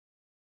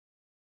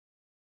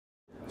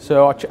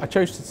So I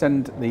chose to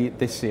attend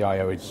this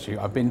CIO Institute.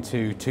 I've been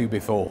to two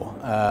before,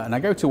 and I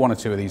go to one or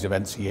two of these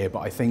events a year,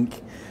 but I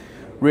think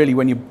really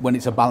when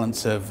it's a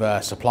balance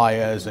of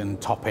suppliers and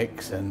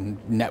topics and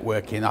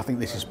networking, I think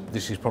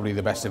this is probably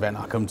the best event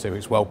I come to.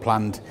 It's well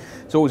planned,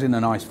 it's always in a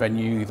nice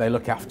venue, they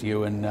look after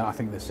you, and I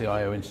think the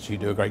CIO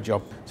Institute do a great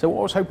job. So what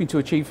I was hoping to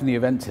achieve from the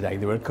event today,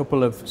 there were a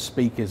couple of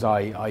speakers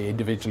I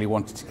individually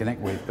wanted to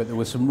connect with, but there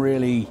were some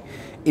really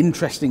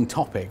interesting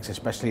topics,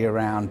 especially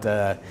around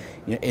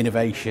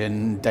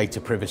innovation,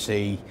 data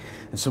privacy,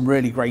 and some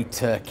really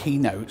great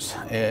keynotes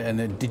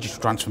and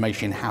digital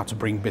transformation, how to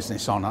bring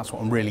business on. That's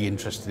what I'm really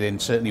interested in,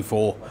 certainly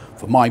for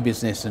my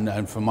business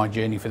and for my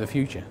journey for the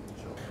future.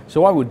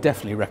 So I would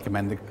definitely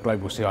recommend the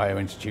Global CIO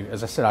Institute.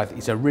 As I said,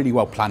 it's a really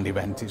well planned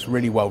event. It's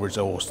really well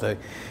resourced.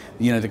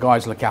 The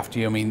guys look after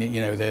you. I mean,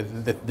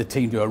 the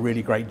team do a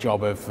really great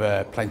job of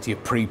plenty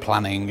of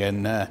pre-planning.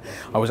 And I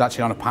was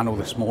actually on a panel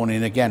this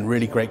morning. Again,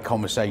 really great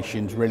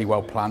conversations, really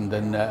well planned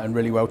and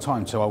really well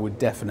timed. So I would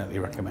definitely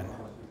recommend.